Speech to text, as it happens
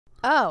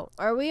Oh,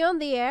 are we on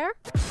the air?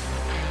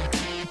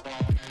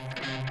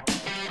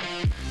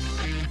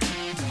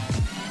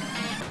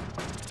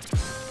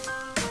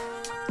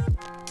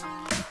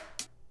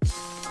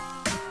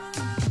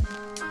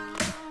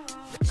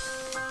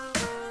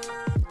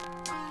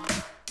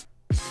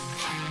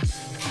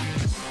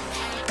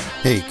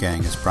 Hey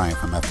gang, it's Bryan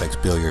from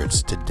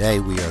FXBilliards. Today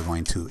we are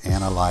going to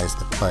analyze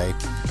the play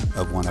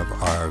of one of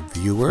our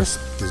viewers.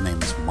 His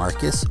name is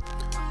Marcus.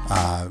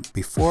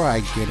 Before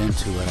I get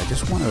into it, I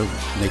just want to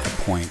make a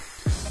point.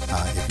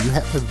 If you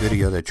have a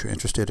video that you're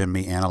interested in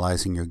me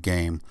analyzing your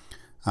game,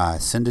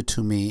 send it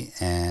to me,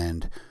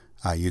 and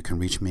you can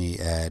reach me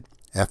at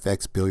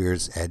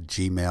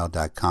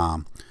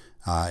fxbilliards@gmail.com.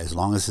 As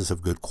long as it's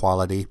of good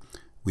quality,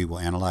 we will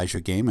analyze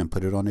your game and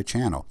put it on the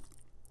channel.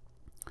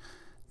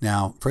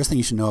 Now, first thing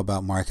you should know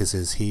about Marcus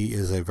is he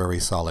is a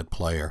very solid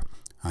player.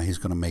 He's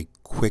going to make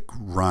quick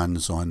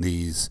runs on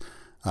these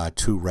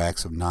 2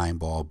 racks of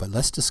 9-ball, but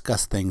let's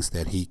discuss things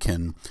that he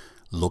can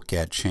look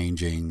at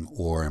changing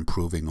or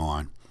improving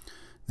on.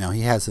 Now,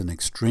 he has an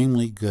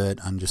extremely good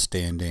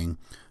understanding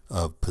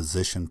of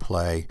position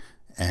play,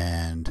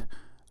 and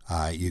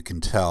you can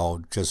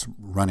tell just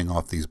running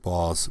off these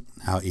balls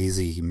how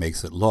easy he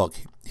makes it look.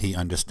 He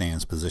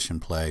understands position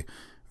play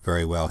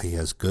very well. He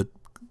has good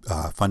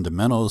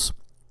fundamentals,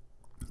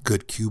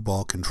 good cue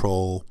ball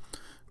control,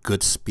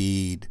 good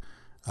speed,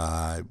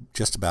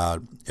 just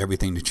about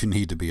everything that you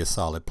need to be a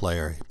solid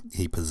player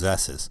he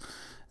possesses.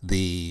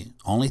 The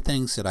only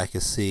things that I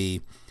could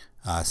see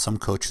some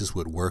coaches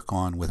would work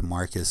on with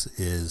Marcus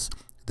is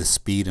the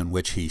speed in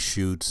which he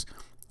shoots,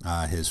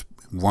 his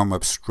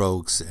warm-up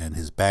strokes and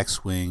his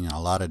backswing, and a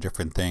lot of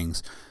different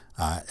things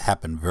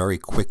happen very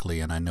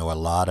quickly, and I know a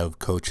lot of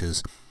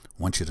coaches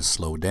want you to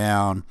slow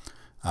down.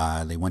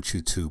 They want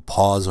you to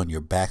pause on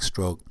your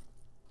backstroke.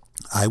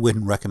 I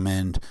wouldn't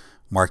recommend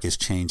Marcus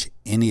change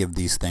any of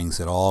these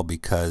things at all,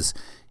 because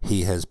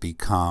he has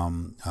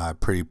become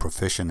pretty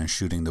proficient in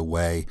shooting the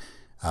way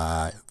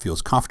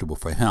feels comfortable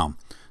for him.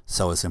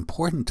 So it's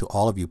important to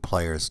all of you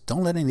players,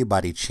 don't let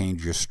anybody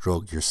change your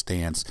stroke, your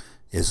stance,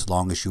 as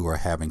long as you are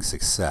having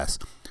success.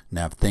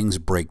 Now, if things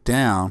break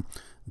down,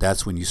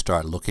 that's when you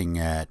start looking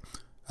at,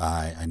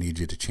 I need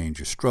you to change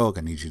your stroke,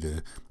 I need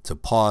you to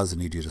pause, I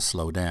need you to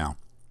slow down.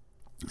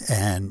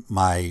 And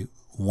my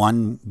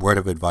one word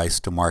of advice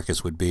to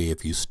Marcus would be,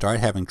 if you start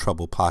having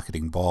trouble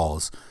pocketing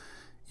balls,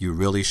 you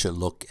really should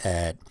look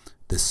at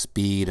the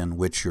speed in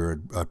which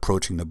you're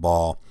approaching the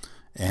ball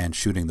and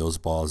shooting those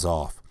balls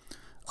off.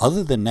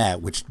 Other than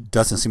that, which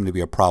doesn't seem to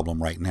be a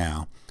problem right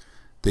now,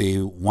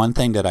 the one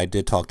thing that I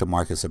did talk to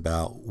Marcus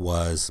about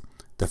was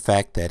the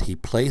fact that he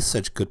plays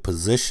such good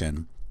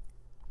position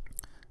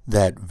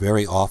that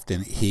very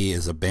often he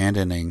is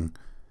abandoning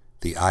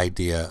the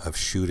idea of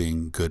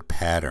shooting good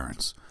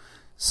patterns.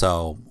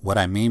 So what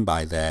I mean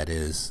by that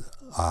is,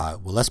 well,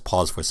 let's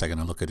pause for a second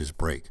and look at his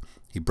break.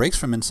 He breaks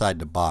from inside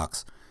the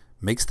box,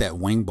 makes that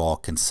wing ball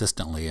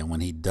consistently, and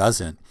when he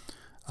doesn't,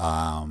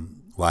 well,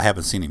 I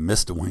haven't seen him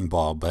miss the wing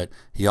ball, but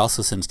he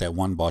also sends that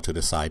one ball to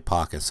the side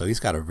pocket. So he's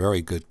got a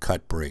very good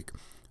cut break,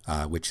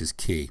 which is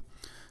key.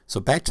 So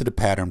back to the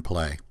pattern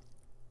play.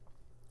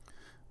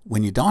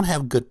 When you don't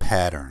have good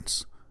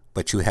patterns,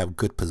 but you have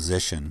good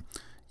position,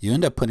 you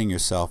end up putting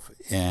yourself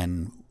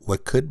in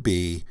what could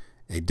be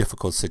a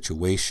difficult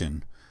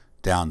situation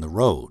down the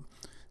road.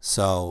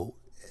 So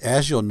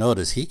as you'll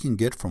notice, he can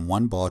get from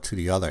one ball to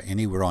the other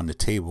anywhere on the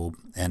table,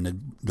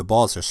 and the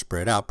balls are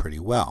spread out pretty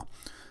well.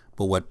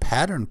 But what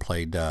pattern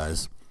play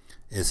does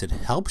is it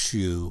helps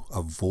you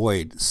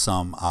avoid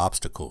some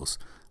obstacles.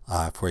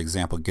 For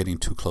example, getting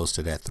too close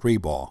to that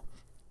 3-ball.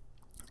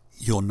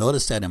 You'll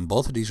notice that in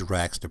both of these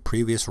racks, the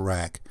previous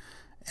rack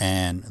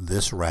and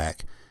this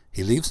rack,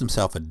 he leaves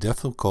himself a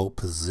difficult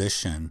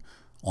position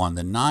on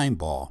the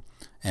 9-ball.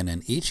 And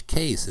in each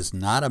case, it's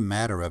not a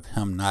matter of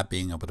him not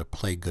being able to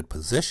play good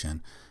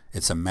position.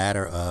 It's a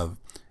matter of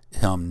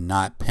him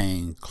not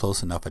paying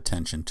close enough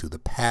attention to the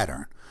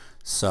pattern.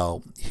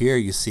 So here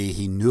you see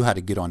he knew how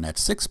to get on that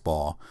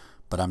 6-ball,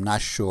 but I'm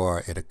not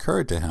sure it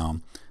occurred to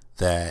him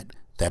that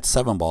that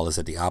 7-ball is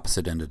at the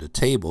opposite end of the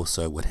table,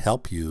 so it would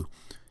help you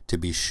to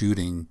be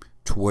shooting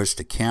towards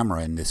the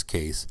camera in this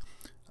case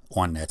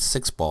on that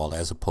 6-ball,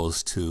 as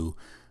opposed to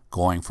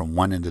going from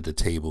one end of the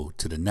table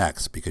to the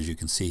next, because you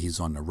can see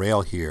he's on the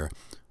rail here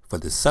for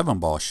the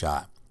 7-ball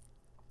shot.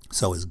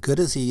 So as good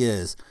as he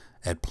is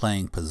at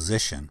playing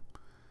position,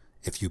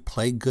 if you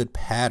play good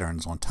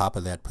patterns on top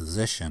of that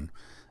position,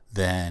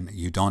 then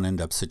you don't end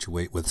up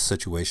with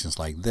situations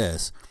like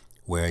this,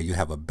 where you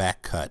have a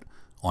back cut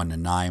on the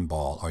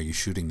 9-ball, or you're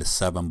shooting the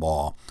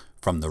 7-ball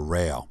from the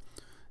rail.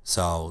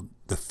 So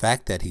the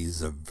fact that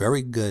he's a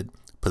very good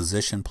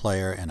position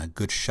player and a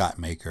good shot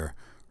maker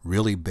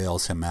really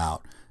bails him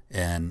out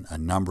in a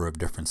number of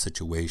different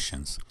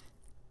situations.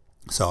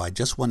 So I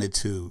just wanted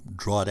to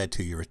draw that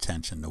to your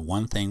attention. The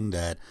one thing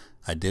that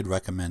I did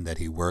recommend that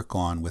he work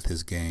on with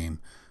his game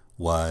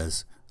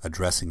was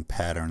addressing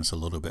patterns a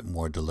little bit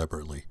more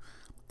deliberately.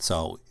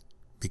 So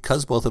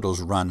because both of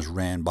those runs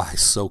ran by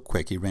so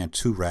quick, he ran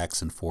 2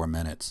 racks in 4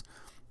 minutes,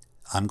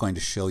 I'm going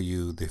to show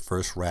you the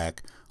first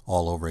rack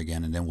all over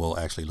again, and then we'll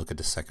actually look at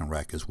the second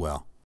rack as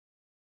well.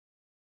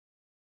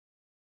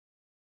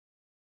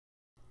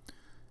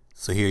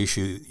 So here you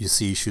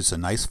see he shoots a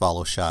nice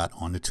follow shot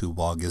on the 2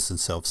 ball, gives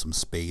himself some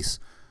space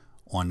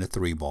on the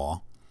 3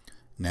 ball.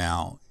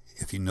 Now,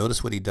 if you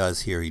notice what he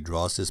does here, he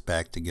draws this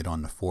back to get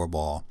on the 4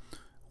 ball,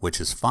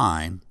 which is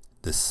fine.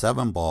 The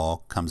 7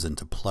 ball comes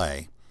into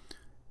play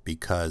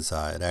because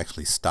it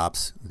actually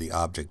stops the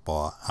object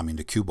ball,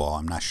 the cue ball.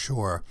 I'm not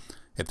sure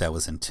if that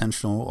was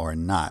intentional or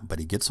not, but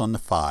he gets on the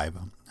 5.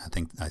 I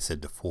think I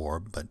said the 4,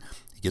 but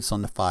he gets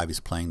on the 5. He's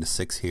playing the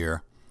 6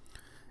 here.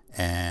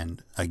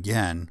 And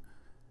again,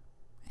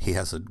 he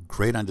has a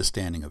great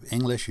understanding of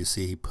English. You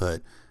see he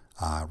put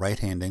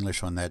right-hand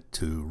English on that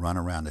to run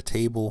around the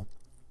table.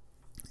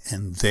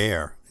 And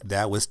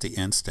that was the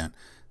instant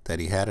that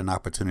he had an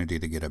opportunity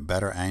to get a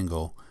better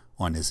angle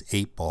on his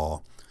 8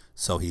 ball,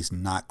 so he's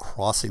not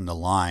crossing the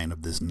line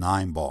of this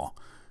 9 ball.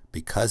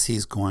 Because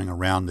he's going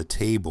around the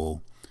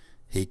table,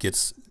 he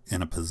gets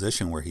in a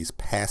position where he's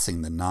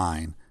passing the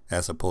 9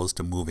 as opposed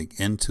to moving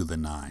into the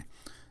 9.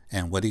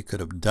 And what he could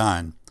have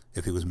done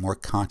if he was more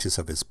conscious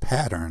of his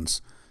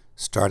patterns,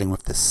 starting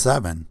with the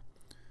 7,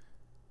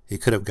 he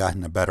could have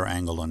gotten a better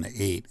angle on the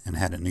 8 and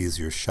had an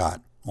easier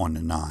shot on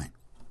the 9.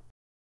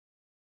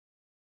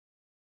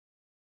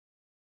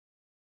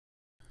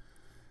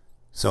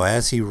 So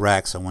as he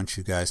racks, I want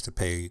you guys to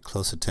pay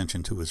close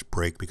attention to his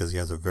break, because he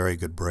has a very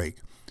good break.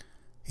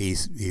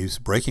 He's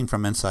breaking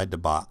from inside the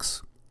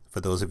box.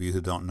 For those of you who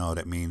don't know,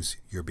 that means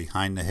you're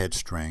behind the head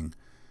string,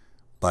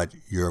 but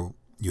you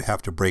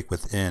have to break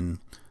within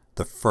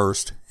the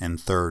 1st and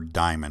 3rd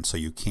diamond, so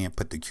you can't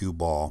put the cue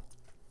ball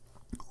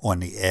on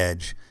the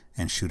edge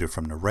and shoot it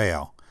from the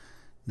rail.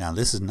 Now,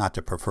 this is not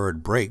the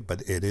preferred break,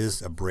 but it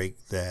is a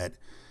break that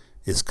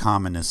is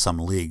common in some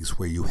leagues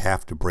where you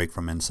have to break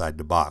from inside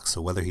the box.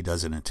 So whether he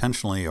does it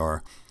intentionally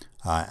or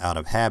out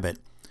of habit,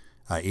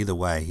 either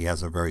way, he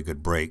has a very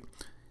good break.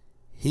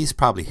 He's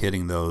probably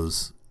hitting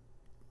those,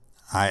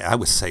 I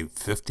would say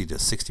 50 to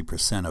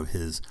 60% of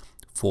his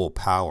full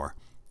power.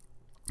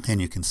 And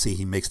you can see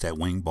he makes that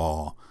wing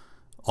ball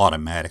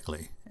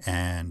automatically.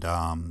 And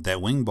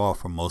that wing ball,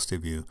 for most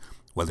of you,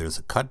 whether it's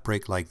a cut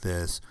break like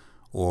this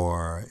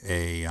or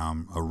a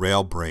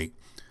rail break,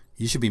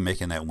 you should be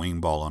making that wing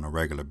ball on a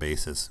regular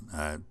basis,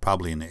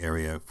 probably in the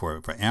area,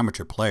 for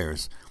amateur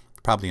players,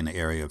 probably in the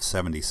area of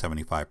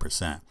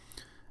 70–75%.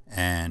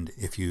 And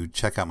if you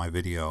check out my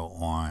video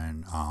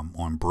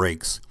on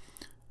breaks,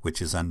 which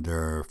is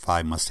under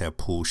 5 must-have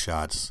pool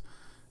shots,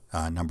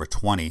 number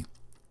 20,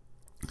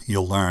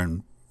 you'll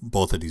learn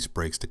both of these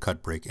breaks, the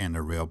cut break and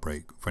the rail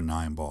break for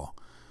 9 ball.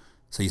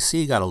 So you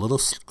see he got a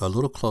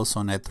little close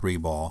on that 3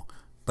 ball,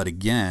 but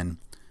again,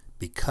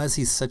 because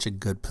he's such a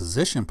good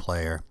position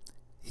player,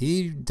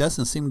 he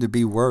doesn't seem to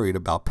be worried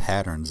about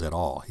patterns at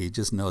all. He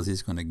just knows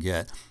he's going to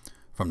get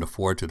from the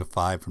 4 to the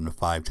 5, from the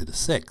 5 to the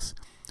 6.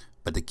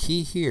 But the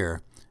key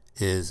here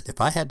is, if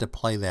I had to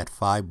play that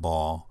 5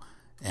 ball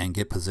and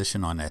get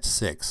position on that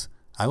 6,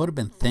 I would have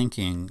been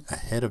thinking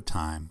ahead of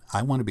time,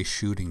 I want to be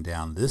shooting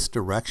down this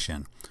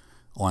direction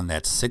on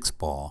that 6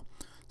 ball,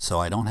 so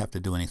I don't have to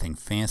do anything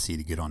fancy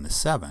to get on the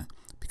 7,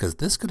 because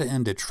this could have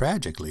ended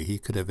tragically. He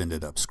could have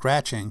ended up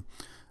scratching.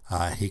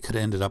 He could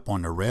have ended up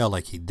on the rail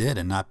like he did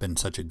and not been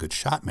such a good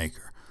shot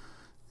maker.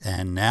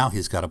 And now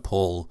he's got to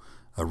pull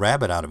a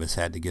rabbit out of his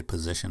hat to get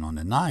position on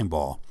the 9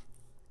 ball.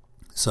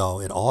 So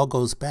it all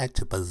goes back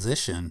to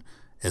position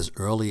as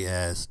early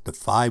as the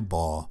 5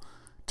 ball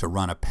to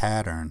run a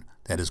pattern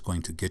that is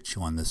going to get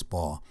you on this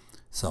ball.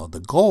 So the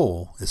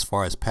goal, as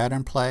far as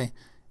pattern play,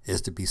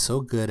 is to be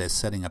so good at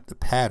setting up the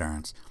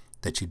patterns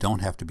that you don't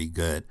have to be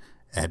good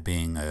at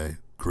being a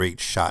great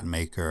shot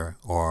maker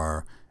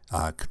or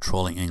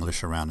controlling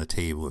English around the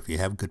table. If you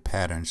have good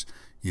patterns,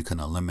 you can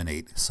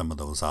eliminate some of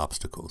those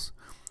obstacles.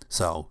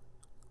 So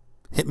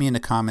hit me in the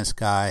comments,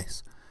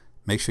 guys.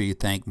 Make sure you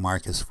thank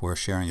Marcus for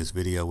sharing his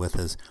video with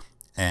us.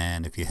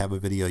 And if you have a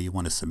video you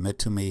want to submit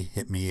to me,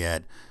 hit me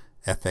at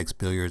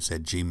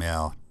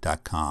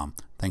FXBilliards@gmail.com.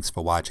 Thanks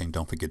for watching.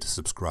 Don't forget to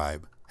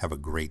subscribe. Have a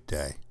great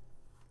day.